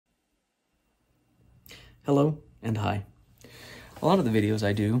Hello and hi. A lot of the videos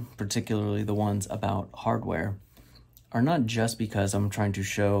I do, particularly the ones about hardware, are not just because I'm trying to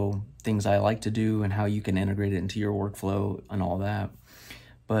show things I like to do and how you can integrate it into your workflow and all that.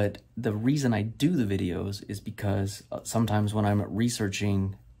 But the reason I do the videos is because sometimes when I'm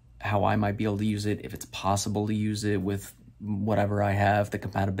researching how I might be able to use it, if it's possible to use it with whatever I have, the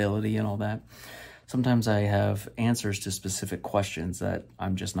compatibility and all that, sometimes I have answers to specific questions that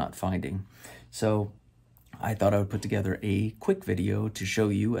I'm just not finding. So I thought I would put together a quick video to show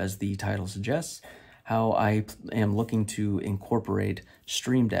you, as the title suggests, how I am looking to incorporate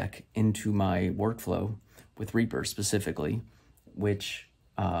Stream Deck into my workflow with Reaper specifically, which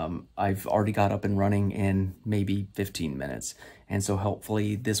I've already got up and running in maybe 15 minutes. And so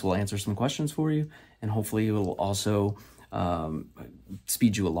hopefully this will answer some questions for you, and hopefully it will also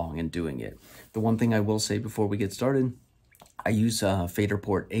speed you along in doing it. The one thing I will say before we get started, I use Fader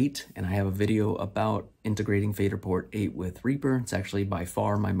Port 8, and I have a video about integrating Fader Port 8 with Reaper. It's actually by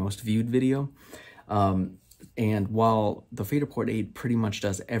far my most viewed video. And while the Fader Port 8 pretty much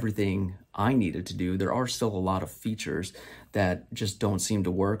does everything I needed to do, there are still a lot of features that just don't seem to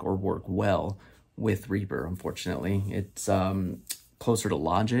work or work well with Reaper, unfortunately. It's closer to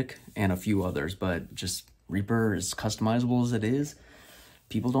Logic and a few others, but just Reaper, as customizable as it is,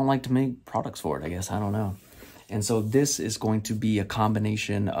 people don't like to make products for it, I guess. I don't know. And so this is going to be a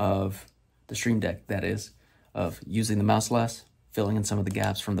combination of the Stream Deck, that is, of using the mouse less, filling in some of the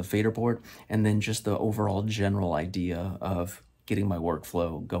gaps from the fader port, and then just the overall general idea of getting my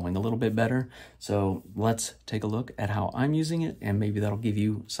workflow going a little bit better. So let's take a look at how I'm using it, and maybe that'll give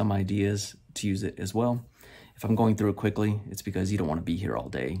you some ideas to use it as well. If I'm going through it quickly, it's because you don't want to be here all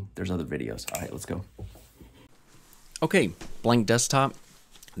day. There's other videos. All right, let's go. Okay, blank desktop.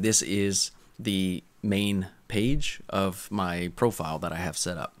 This is the main page of my profile that I have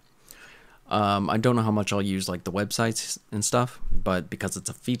set up. I don't know how much I'll use like the websites and stuff, but because it's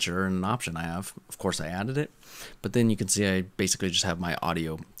a feature and an option I have, of course I added it. But then you can see I basically just have my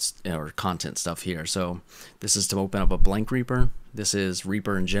audio or content stuff here. So this is to open up a blank Reaper. This is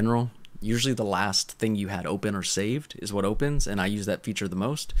Reaper in general. Usually the last thing you had open or saved is what opens, and I use that feature the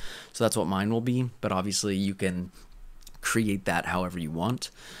most. So that's what mine will be, but obviously you can create that however you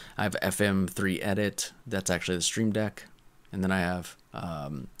want. I have FM3 edit, that's actually the Stream Deck, and then I have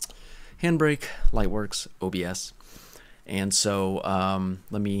Handbrake, Lightworks, OBS. And so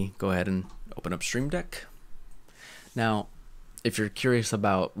let me go ahead and open up Stream Deck. Now, if you're curious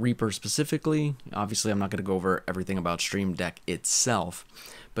about Reaper specifically, obviously I'm not going to go over everything about Stream Deck itself,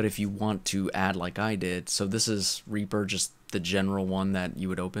 but if you want to add like I did, so this is Reaper, just the general one that you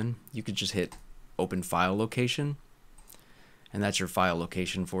would open, you could just hit open file location, and that's your file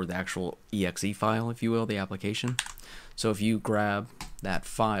location for the actual exe file, if you will, the application. So if you grab that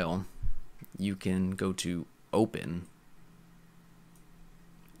file, you can go to open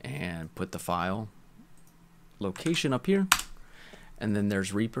and put the file location up here, and then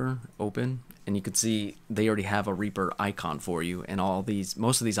there's Reaper open, and you can see they already have a Reaper icon for you, and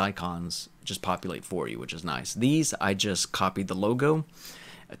most of these icons just populate for you, which is nice. These I just copied the logo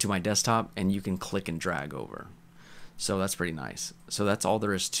to my desktop, and you can click and drag over. So that's pretty nice. So that's all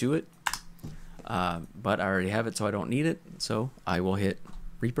there is to it. But I already have it, so I don't need it. So I will hit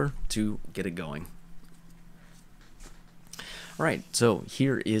Reaper to get it going. All right, so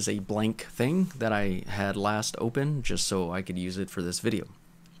here is a blank thing that I had last open just so I could use it for this video.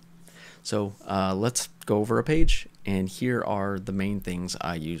 So let's go over a page, and here are the main things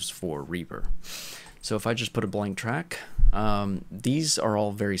I use for Reaper. So if I just put a blank track, these are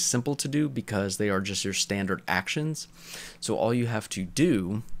all very simple to do because they are just your standard actions. So all you have to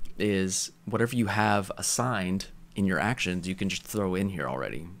do is whatever you have assigned in your actions, you can just throw in here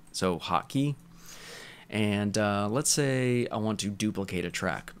already. So hotkey, and let's say I want to duplicate a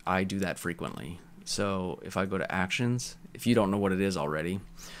track. I do that frequently. So if I go to actions, if you don't know what it is already,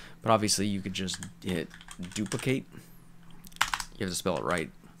 but obviously you could just hit duplicate. You have to spell it right.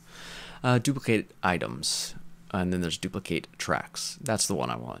 Duplicate items, and then there's duplicate tracks. That's the one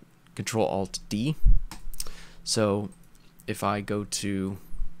I want. Control-Alt-D. So if I go to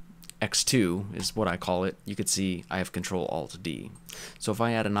X2 is what I call it, you could see I have Control-Alt-D. So if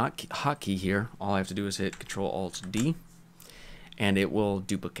I add a hotkey here, all I have to do is hit Control-Alt-D, and it will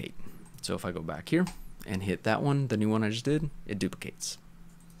duplicate. So if I go back here and hit that one, the new one I just did, it duplicates.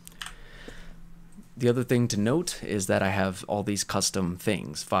 The other thing to note is that I have all these custom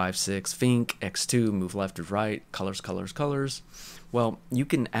things, 5, 6, Fink, X2, move left or right, colors, colors, colors. Well, you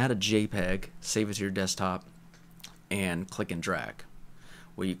can add a JPEG, save it to your desktop, and click and drag.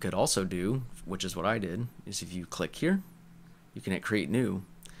 What you could also do, which is what I did, is if you click here, you can hit create new.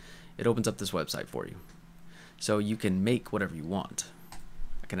 It opens up this website for you. So you can make whatever you want.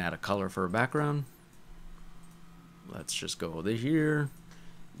 I can add a color for a background. Let's just go over here.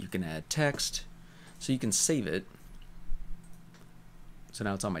 You can add text. So you can save it. So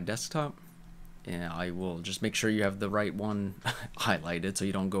now it's on my desktop. And I will just make sure you have the right one highlighted so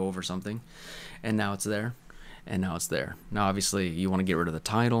you don't go over something. And now it's there. And now it's there. Now obviously you want to get rid of the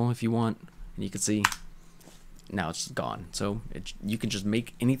title if you want. And you can see now it's gone. So you can just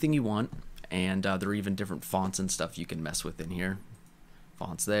make anything you want. And there are even different fonts and stuff you can mess with in here.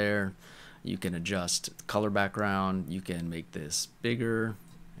 Fonts there. You can adjust the color background. You can make this bigger.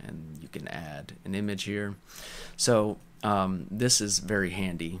 And you can add an image here. So this is very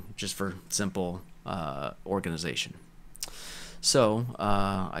handy just for simple organization. So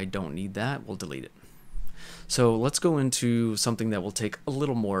I don't need that. We'll delete it. So let's go into something that will take a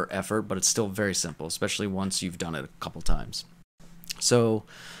little more effort, but it's still very simple, especially once you've done it a couple times. So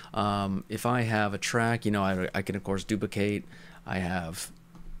if I have a track, you know, I can of course duplicate. I have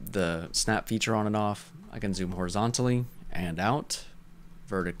the snap feature on and off. I can zoom horizontally and out,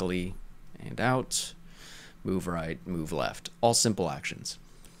 vertically and out, move right, move left, all simple actions.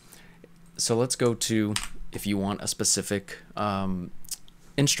 So let's go to if you want a specific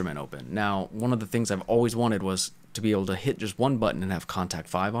instrument open. Now, one of the things I've always wanted was to be able to hit just one button and have contact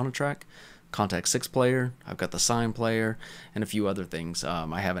 5 on a track, contact 6 player, I've got the sign player, and a few other things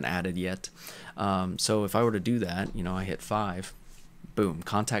I haven't added yet. So if I were to do that, you know, I hit 5, boom,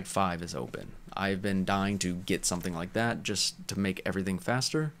 contact 5 is open. I've been dying to get something like that just to make everything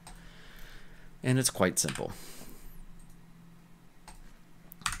faster, and it's quite simple.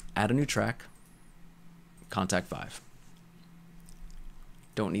 Add a new track, contact 5.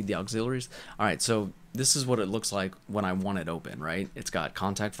 Don't need the auxiliaries. All right, so this is what it looks like when I want it open, right? It's got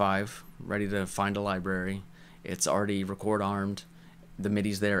contact 5, ready to find a library. It's already record armed. The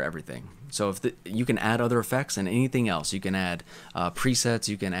MIDI's there, everything. So if you can add other effects and anything else. You can add presets,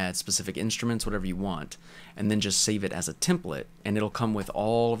 you can add specific instruments, whatever you want, and then just save it as a template, and it'll come with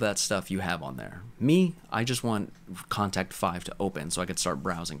all of that stuff you have on there. Me, I just want contact 5 to open so I could start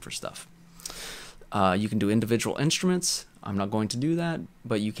browsing for stuff. You can do individual instruments. I'm not going to do that,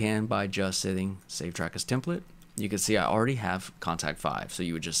 but you can by just hitting Save Track as Template. You can see I already have contact 5, so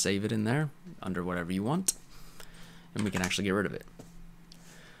you would just save it in there under whatever you want, and we can actually get rid of it.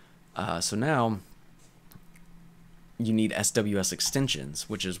 So now you need SWS Extensions,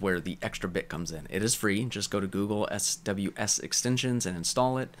 which is where the extra bit comes in. It is free. Just go to Google SWS Extensions and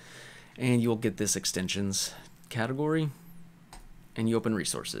install it, and you'll get this extensions category, and you open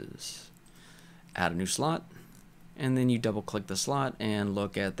resources. Add a new slot, and then you double click the slot and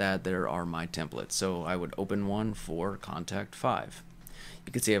look at that. There are my templates. So I would open one for contact 5.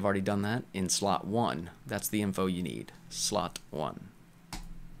 You can see I've already done that in slot 1. That's the info you need, slot 1.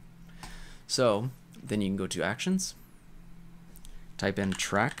 So then you can go to actions, type in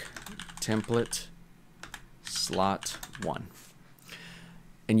track template slot 1,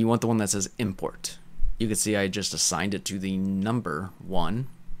 and you want the one that says import. You can see I just assigned it to the number 1.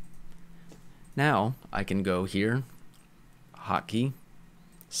 Now I can go here, hotkey,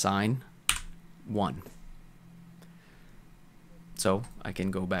 sign 1. So I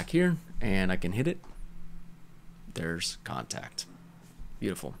can go back here and I can hit it. There's contact.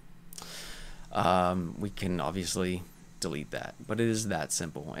 Beautiful. We can obviously delete that, but it is that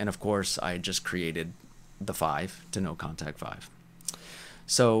simple. And of course I just created the 5 to know contact 5.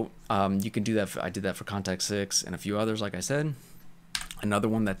 So you can do that. I did that for contact 6 and a few others, like I said. Another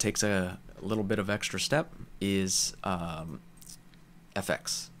one that takes a little bit of extra step is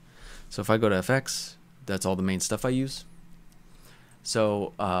FX. So if I go to FX, that's all the main stuff I use.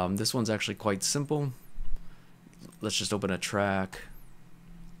 So this one's actually quite simple. Let's just open a track,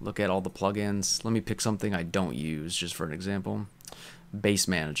 look at all the plugins. Let me pick something I don't use just for an example. Bass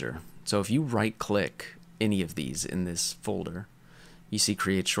Manager. So if you right click any of these in this folder, you see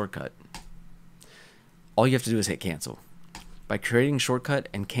create shortcut. All you have to do is hit cancel. By creating shortcut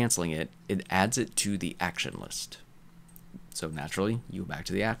and canceling it, it adds it to the action list. So naturally, you go back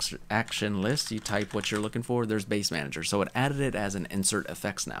to the action list, you type what you're looking for, there's Bass Manager. So it added it as an insert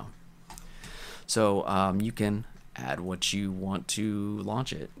effects now. So you can add what you want to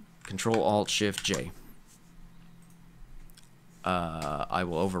launch it. Control-Alt-Shift-J. I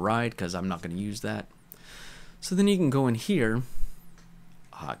will override because I'm not going to use that. So then you can go in here,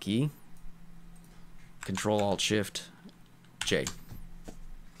 hotkey, Control-Alt-Shift-J.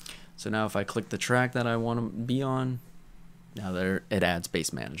 So now if I click the track that I want to be on, now there it adds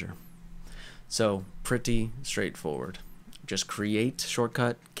Bass Manager. So pretty straightforward. Just create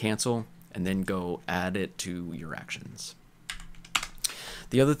shortcut, cancel, and then go add it to your actions.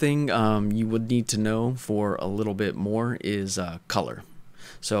 The other thing you would need to know for a little bit more is color.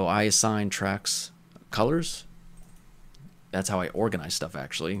 So I assign tracks colors. That's how I organize stuff,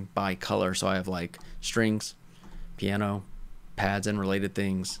 actually, by color. So I have like strings, piano, pads and related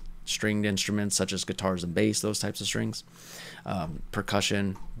things, stringed instruments such as guitars and bass, those types of strings,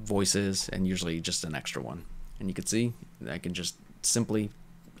 percussion, voices, and usually just an extra one. And you can see I can just simply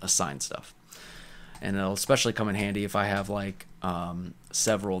assign stuff. And it'll especially come in handy if I have like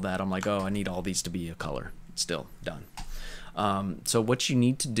several that I'm like, oh, I need all these to be a color. Still done. So what you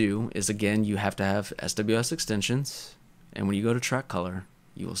need to do is, again, you have to have SWS extensions. And when you go to track color,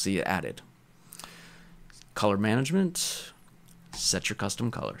 you will see it added. Color management, set your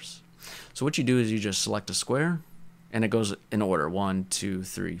custom colors. So what you do is you just select a square, and it goes in order 1, 2,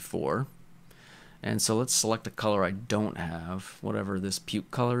 3, 4. And so let's select a color I don't have, whatever this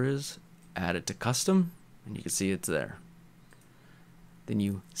puke color is, add it to custom, and you can see it's there. Then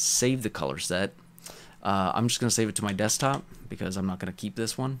you save the color set. I'm just going to save it to my desktop because I'm not going to keep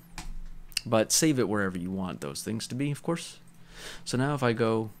this one. But save it wherever you want those things to be, of course. So now if I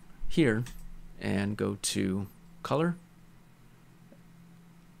go here and go to color,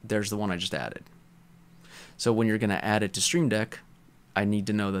 there's the one I just added. So when you're going to add it to Stream Deck, I need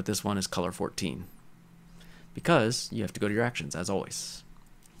to know that this one is color 14, because you have to go to your actions as always.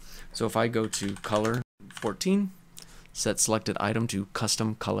 So if I go to color 14, set selected item to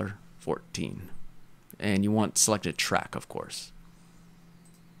custom color 14, and you want selected track, of course.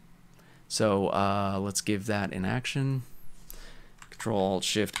 So let's give that an action.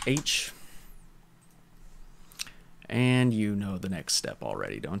 Control-Alt-Shift-H. And you know the next step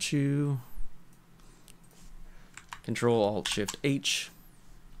already, don't you? Control-Alt-Shift-H.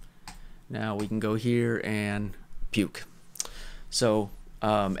 Now we can go here and puke. So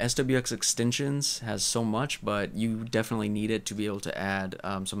SWS Extensions has so much, but you definitely need it to be able to add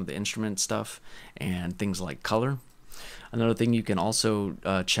some of the instrument stuff and things like color. Another thing you can also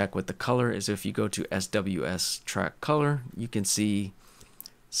check with the color is if you go to SWS track color, you can see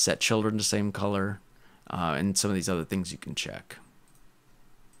set children to same color, and some of these other things you can check.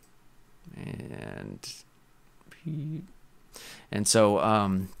 And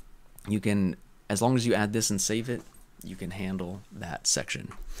so you can, as long as you add this and save it, you can handle that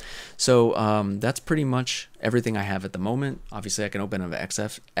section. So that's pretty much everything I have at the moment. Obviously I can open an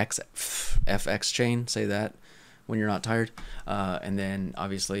FX chain, say that when you're not tired, and then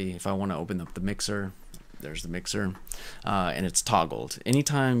obviously if I want to open up the mixer, there's the mixer, and it's toggled.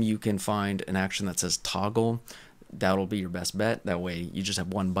 Anytime you can find an action that says toggle, that'll be your best bet. That way you just have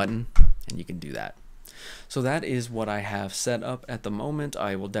one button and you can do that. So that is what I have set up at the moment.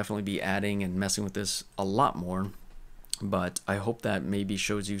 I will definitely be adding and messing with this a lot more, but I hope that maybe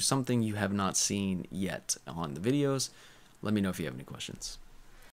shows you something you have not seen yet on the videos. Let me know if you have any questions.